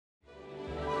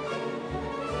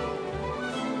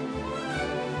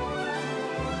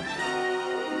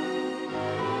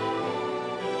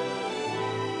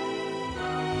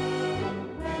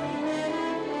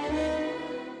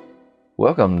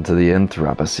Welcome to the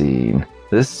Anthropocene.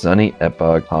 This sunny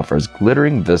epoch offers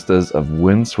glittering vistas of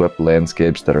windswept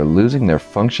landscapes that are losing their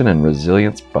function and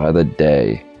resilience by the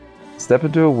day. Step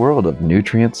into a world of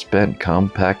nutrient-spent,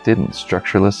 compacted, and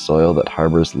structureless soil that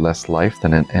harbors less life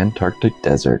than an Antarctic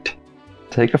desert.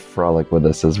 Take a frolic with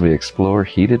us as we explore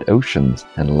heated oceans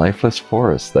and lifeless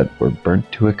forests that were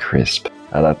burnt to a crisp.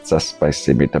 That's a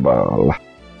spicy meatball.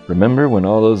 Remember when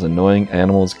all those annoying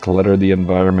animals clutter the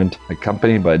environment,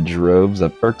 accompanied by droves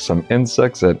of irksome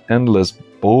insects and endless,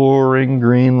 boring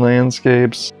green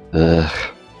landscapes?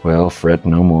 Ugh, well, fret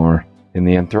no more. In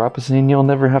the Anthropocene, you'll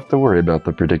never have to worry about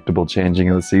the predictable changing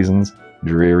of the seasons,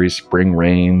 dreary spring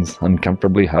rains,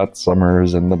 uncomfortably hot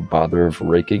summers, and the bother of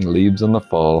raking leaves in the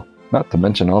fall, not to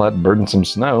mention all that burdensome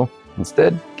snow.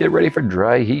 Instead, get ready for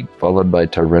dry heat followed by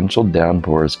torrential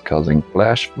downpours causing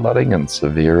flash flooding and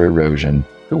severe erosion.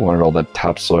 Who wanted all that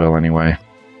topsoil anyway?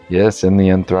 Yes, in the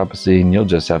Anthropocene, you'll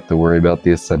just have to worry about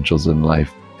the essentials in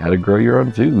life. How to grow your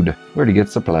own food, where to get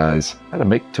supplies, how to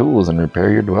make tools and repair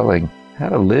your dwelling, how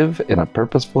to live in a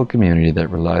purposeful community that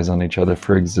relies on each other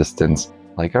for existence,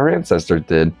 like our ancestors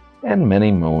did, and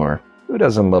many more. Who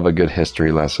doesn't love a good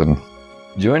history lesson?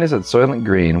 Join us at Soilent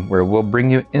Green, where we'll bring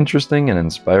you interesting and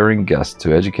inspiring guests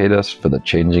to educate us for the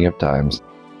changing of times.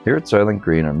 Here at Soilent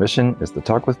Green, our mission is to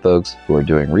talk with folks who are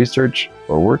doing research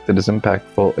or work that is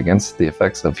impactful against the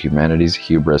effects of humanity's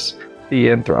hubris, the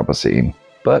Anthropocene.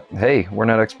 But hey, we're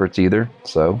not experts either,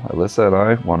 so Alyssa and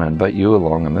I want to invite you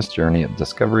along on this journey of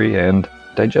discovery and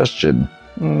digestion,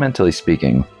 mentally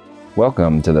speaking.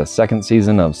 Welcome to the second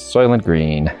season of Soilent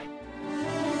Green.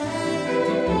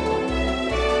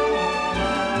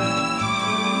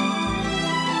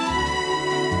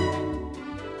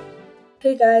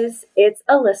 Hey guys, it's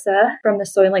Alyssa from the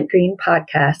Soilent Green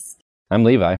podcast. I'm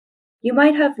Levi. You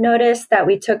might have noticed that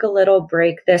we took a little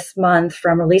break this month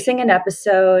from releasing an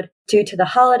episode due to the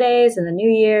holidays and the new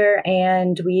year,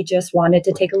 and we just wanted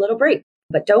to take a little break.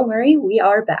 But don't worry, we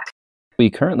are back. We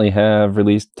currently have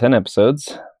released 10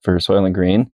 episodes for Soilent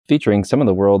Green, featuring some of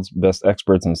the world's best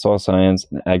experts in soil science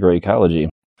and agroecology.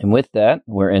 And with that,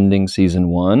 we're ending season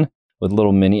 1 with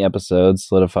little mini episodes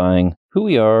solidifying who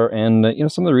we are and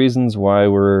some of the reasons why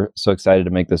we're so excited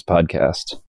to make this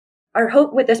podcast. Our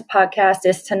hope with this podcast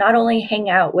is to not only hang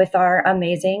out with our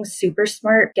amazing, super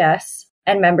smart guests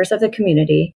and members of the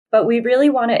community, but we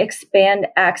really want to expand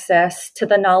access to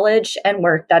the knowledge and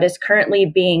work that is currently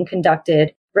being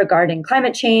conducted regarding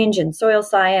climate change and soil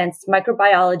science,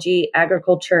 microbiology,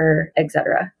 agriculture,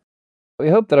 etc. We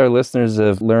hope that our listeners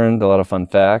have learned a lot of fun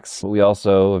facts. We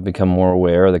also have become more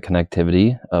aware of the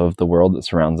connectivity of the world that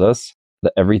surrounds us,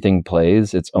 that everything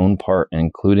plays its own part,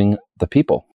 including the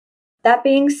people. That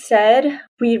being said,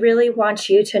 we really want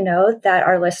you to know that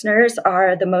our listeners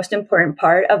are the most important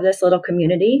part of this little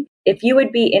community. If you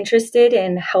would be interested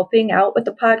in helping out with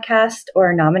the podcast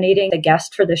or nominating the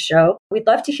guest for the show, we'd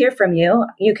love to hear from you.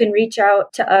 You can reach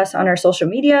out to us on our social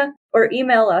media or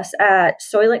email us at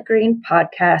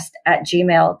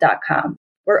soilentgreenpodcast@gmail.com.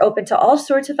 We're open to all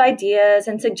sorts of ideas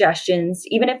and suggestions,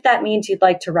 even if that means you'd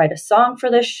like to write a song for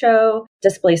this show,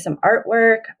 display some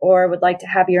artwork, or would like to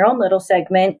have your own little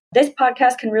segment. This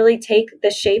podcast can really take the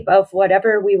shape of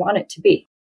whatever we want it to be.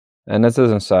 And as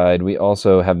an aside, we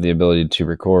also have the ability to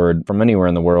record from anywhere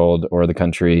in the world or the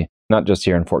country, not just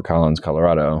here in Fort Collins,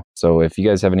 Colorado. So if you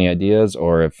guys have any ideas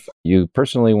or if you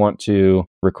personally want to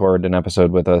record an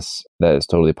episode with us, that is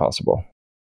totally possible.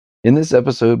 In this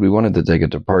episode, we wanted to take a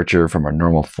departure from our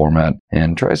normal format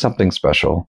and try something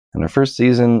special. In our first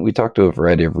season, we talked to a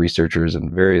variety of researchers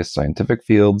in various scientific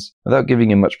fields without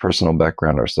giving you much personal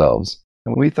background ourselves.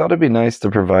 And we thought it'd be nice to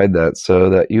provide that so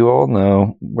that you all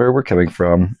know where we're coming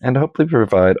from and hopefully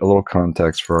provide a little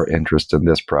context for our interest in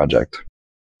this project.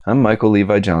 I'm Michael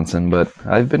Levi Johnson, but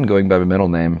I've been going by my middle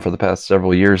name for the past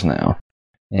several years now.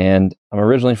 And I'm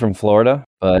originally from Florida,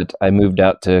 but I moved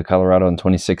out to Colorado in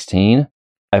 2016.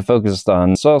 I focused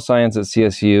on soil science at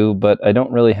CSU, but I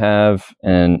don't really have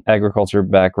an agriculture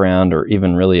background or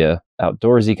even really a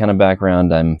outdoorsy kind of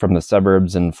background. I'm from the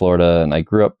suburbs in Florida, and I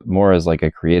grew up more as like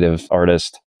a creative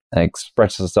artist. I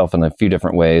expressed myself in a few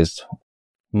different ways.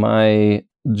 My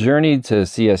journey to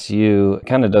CSU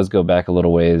kind of does go back a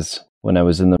little ways when I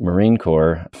was in the Marine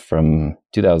Corps from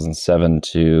 2007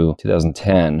 to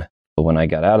 2010. When I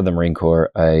got out of the Marine Corps,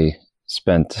 I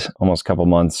spent almost a couple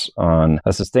months on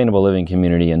a sustainable living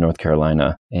community in North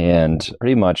Carolina and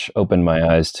pretty much opened my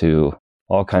eyes to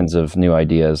all kinds of new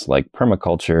ideas like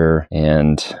permaculture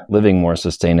and living more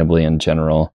sustainably in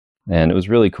general. And it was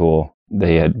really cool.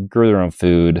 They had grew their own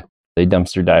food. They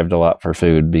dumpster dived a lot for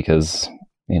food because,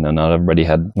 not everybody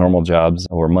had normal jobs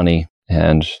or money.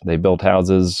 And they built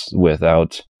houses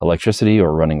without electricity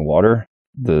or running water.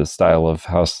 The style of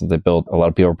house that they built, a lot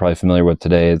of people are probably familiar with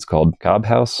today. It's called cob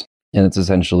house. And it's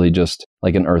essentially just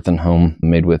like an earthen home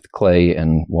made with clay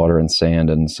and water and sand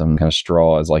and some kind of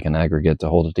straw as like an aggregate to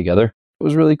hold it together. It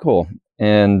was really cool.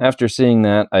 And after seeing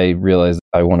that, I realized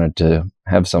I wanted to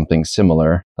have something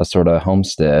similar, a sort of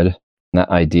homestead. And that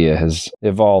idea has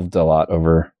evolved a lot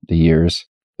over the years.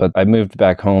 But I moved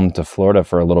back home to Florida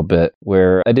for a little bit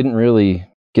where I didn't really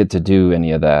get to do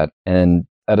any of that. And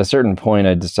at a certain point,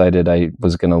 I decided I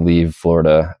was going to leave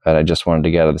Florida, and I just wanted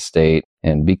to get out of the state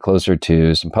and be closer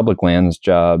to some public lands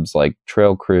jobs like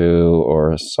trail crew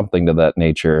or something to that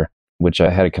nature, which I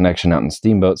had a connection out in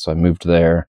Steamboat. So I moved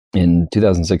there in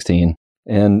 2016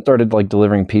 and started like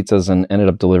delivering pizzas and ended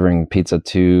up delivering pizza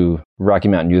to Rocky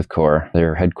Mountain Youth Corps,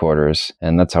 their headquarters.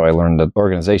 And that's how I learned the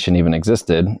organization even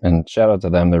existed. And shout out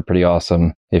to them. They're pretty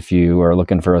awesome. If you are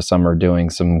looking for a summer doing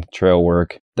some trail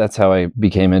work, that's how I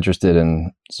became interested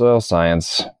in soil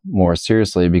science more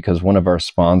seriously, because one of our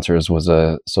sponsors was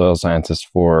a soil scientist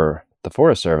for the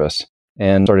Forest Service,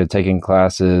 and started taking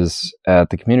classes at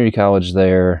the community college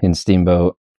there in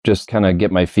Steamboat. Just kind of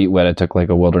get my feet wet. I took like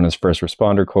a wilderness first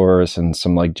responder course and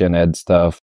some like gen ed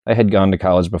stuff. I had gone to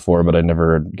college before, but I'd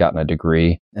never gotten a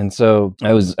degree. And so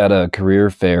I was at a career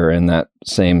fair, and that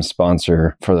same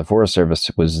sponsor for the Forest Service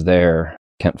was there,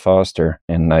 Kent Foster.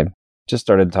 And I just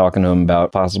started talking to him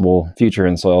about possible future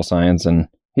in soil science. And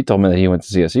he told me that he went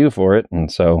to CSU for it.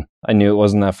 And so I knew it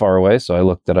wasn't that far away. So I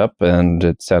looked it up, and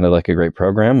it sounded like a great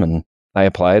program. And I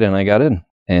applied and I got in.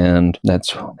 And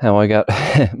that's how I got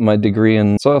my degree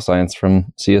in soil science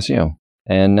from CSU.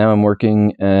 And now I'm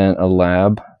working in a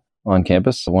lab on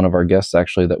campus. One of our guests,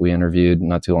 actually, that we interviewed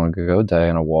not too long ago,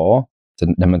 Diana Wall, it's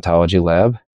a nematology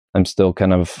lab. I'm still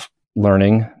kind of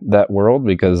learning that world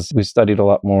because we studied a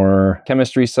lot more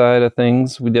chemistry side of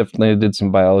things. We definitely did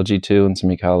some biology too and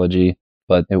some ecology,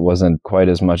 but it wasn't quite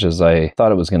as much as I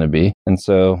thought it was going to be. And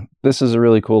so this is a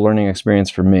really cool learning experience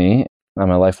for me. I'm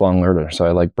a lifelong learner, so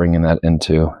I like bringing that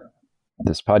into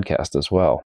this podcast as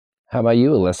well. How about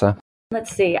you, Alyssa?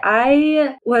 Let's see.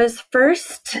 I was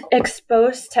first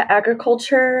exposed to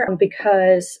agriculture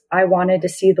because I wanted to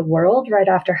see the world right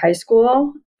after high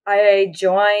school. I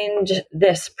joined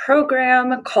this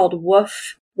program called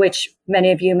WOOF, which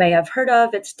many of you may have heard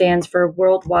of. It stands for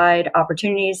Worldwide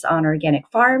Opportunities on Organic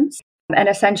Farms. And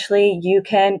essentially, you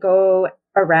can go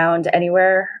around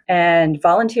anywhere and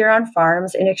volunteer on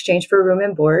farms in exchange for room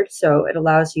and board. So it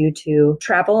allows you to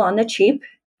travel on the cheap.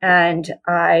 And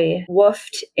I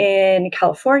woofed in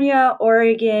California,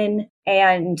 Oregon,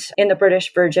 and in the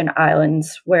British Virgin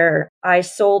Islands, where I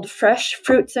sold fresh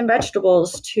fruits and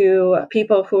vegetables to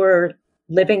people who were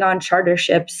living on charter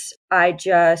ships. I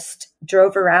just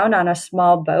drove around on a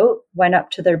small boat, went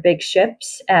up to their big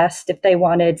ships, asked if they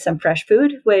wanted some fresh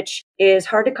food, which is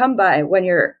hard to come by when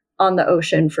you're on the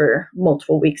ocean for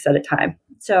multiple weeks at a time.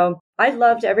 So I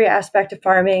loved every aspect of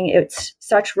farming. It's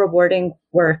such rewarding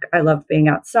work. I loved being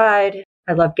outside.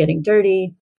 I loved getting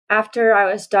dirty. After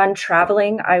I was done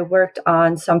traveling, I worked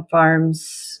on some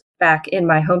farms back in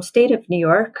my home state of New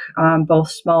York, both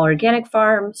small organic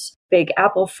farms, big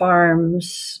apple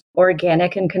farms,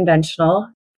 organic and conventional.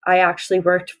 I actually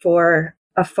worked for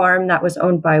a farm that was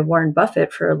owned by Warren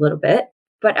Buffett for a little bit.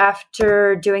 But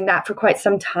after doing that for quite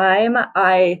some time,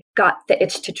 I got the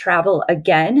itch to travel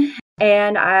again.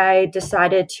 And I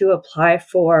decided to apply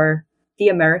for the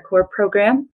AmeriCorps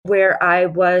program, where I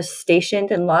was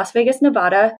stationed in Las Vegas,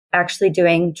 Nevada, actually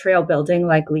doing trail building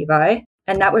like Levi.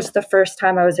 And that was the first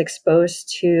time I was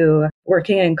exposed to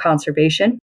working in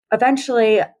conservation.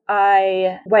 Eventually,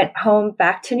 I went home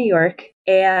back to New York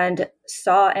and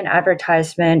saw an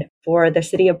advertisement for the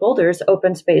City of Boulder's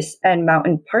Open Space and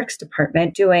Mountain Parks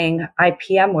Department doing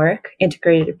IPM work,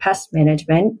 Integrated Pest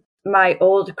Management. My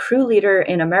old crew leader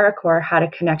in AmeriCorps had a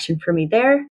connection for me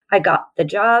there. I got the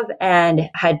job and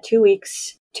had 2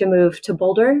 weeks to move to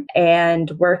Boulder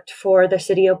and worked for the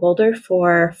City of Boulder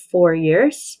for 4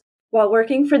 years. While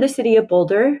working for the City of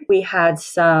Boulder, we had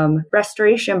some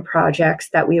restoration projects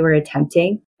that we were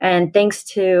attempting. And thanks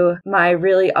to my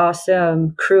really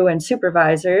awesome crew and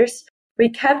supervisors, we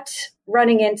kept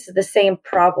running into the same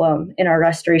problem in our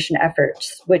restoration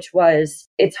efforts, which was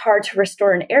it's hard to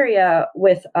restore an area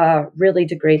with a really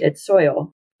degraded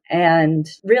soil. And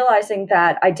realizing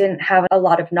that I didn't have a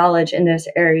lot of knowledge in this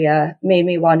area made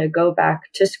me want to go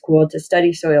back to school to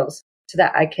study soils so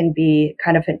that I can be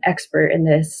kind of an expert in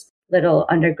this little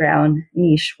underground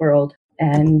niche world.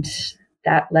 And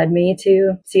that led me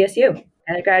to CSU.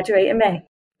 And I graduate in May.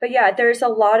 But yeah, there's a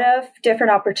lot of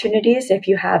different opportunities. If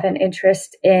you have an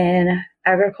interest in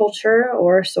agriculture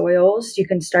or soils, you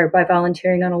can start by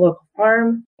volunteering on a local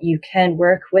farm. You can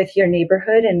work with your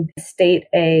neighborhood and state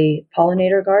a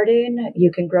pollinator garden.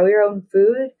 You can grow your own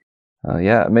food.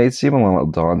 It may seem a little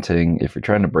daunting if you're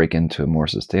trying to break into a more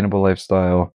sustainable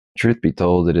lifestyle. Truth be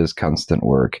told, it is constant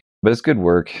work, but it's good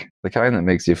work, the kind that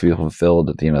makes you feel fulfilled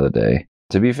at the end of the day.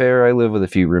 To be fair, I live with a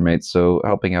few roommates, so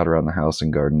helping out around the house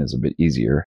and garden is a bit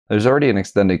easier. There's already an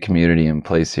extended community in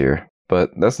place here,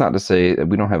 but that's not to say that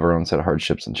we don't have our own set of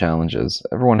hardships and challenges.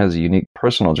 Everyone has a unique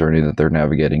personal journey that they're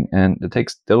navigating, and it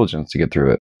takes diligence to get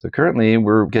through it. So currently,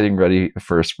 we're getting ready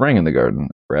for spring in the garden.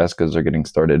 Brassicas are getting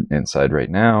started inside right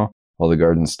now, while the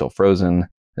garden's still frozen.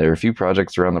 There are a few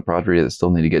projects around the property that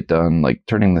still need to get done, like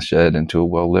turning the shed into a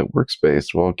well-lit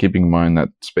workspace, while keeping in mind that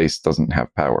space doesn't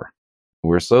have power.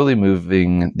 We're slowly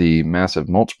moving the massive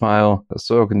mulch pile, the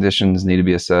soil conditions need to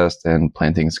be assessed, and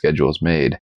planting schedules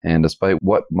made. And despite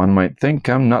what one might think,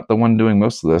 I'm not the one doing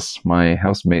most of this. My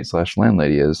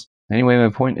housemate/landlady is. Anyway, my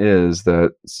point is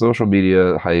that social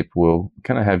media hype will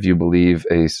kind of have you believe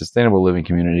a sustainable living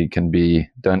community can be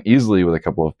done easily with a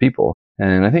couple of people.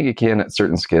 And I think it can at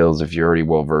certain scales if you're already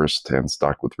well-versed and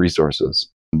stocked with resources.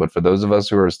 But for those of us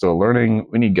who are still learning,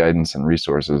 we need guidance and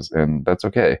resources, and that's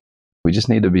okay. We just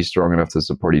need to be strong enough to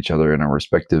support each other in our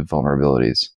respective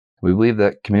vulnerabilities. We believe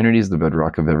that community is the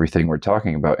bedrock of everything we're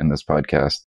talking about in this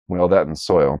podcast, well, that and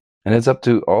soil. And it's up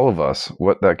to all of us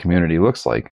what that community looks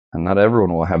like. And not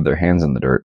everyone will have their hands in the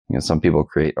dirt. Some people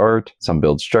create art, some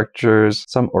build structures,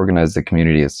 some organize the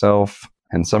community itself,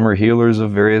 and some are healers of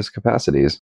various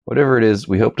capacities. Whatever it is,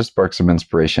 we hope to spark some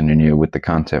inspiration in you with the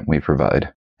content we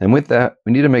provide. And with that,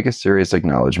 we need to make a serious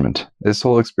acknowledgement. This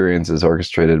whole experience is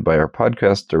orchestrated by our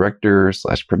podcast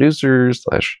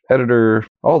director/producer/editor,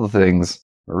 all the things,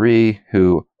 Marie,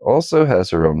 who also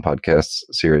has her own podcast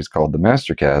series called The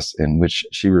Mastercast, in which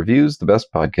she reviews the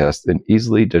best podcasts in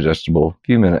easily digestible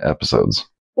few-minute episodes.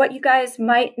 What you guys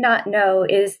might not know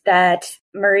is that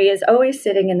Marie is always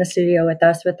sitting in the studio with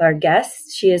us with our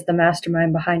guests. She is the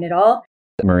mastermind behind it all.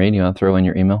 Marie, do you want to throw in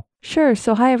your email? Sure.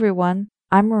 So hi, everyone.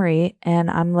 I'm Marie, and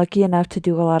I'm lucky enough to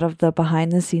do a lot of the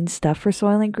behind-the-scenes stuff for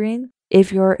Soilent Green.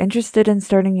 If you're interested in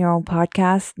starting your own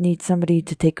podcast, need somebody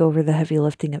to take over the heavy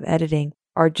lifting of editing,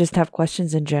 or just have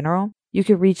questions in general, you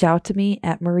can reach out to me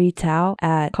at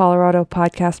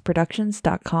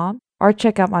marietao@coloradopodcastproductions.com or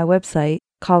check out my website,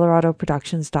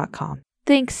 coloradoproductions.com.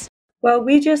 Thanks. Well,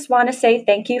 we just want to say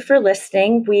thank you for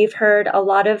listening. We've heard a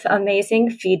lot of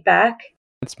amazing feedback.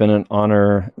 It's been an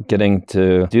honor getting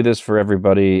to do this for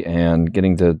everybody and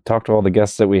getting to talk to all the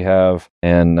guests that we have.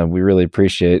 And we really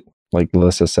appreciate, like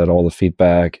Alyssa said, all the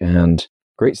feedback and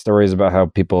great stories about how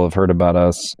people have heard about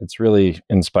us. It's really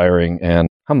inspiring and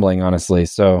humbling, honestly.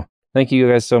 So thank you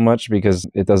guys so much, because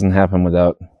it doesn't happen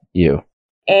without you.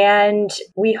 And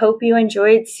we hope you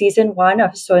enjoyed season 1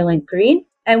 of Soilent Green.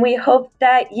 And we hope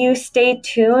that you stay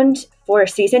tuned for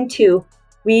season 2.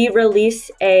 We release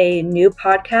a new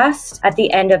podcast at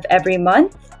the end of every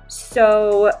month.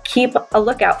 So keep a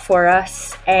lookout for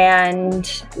us and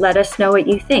let us know what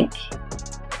you think.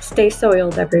 Stay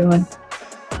soiled, everyone.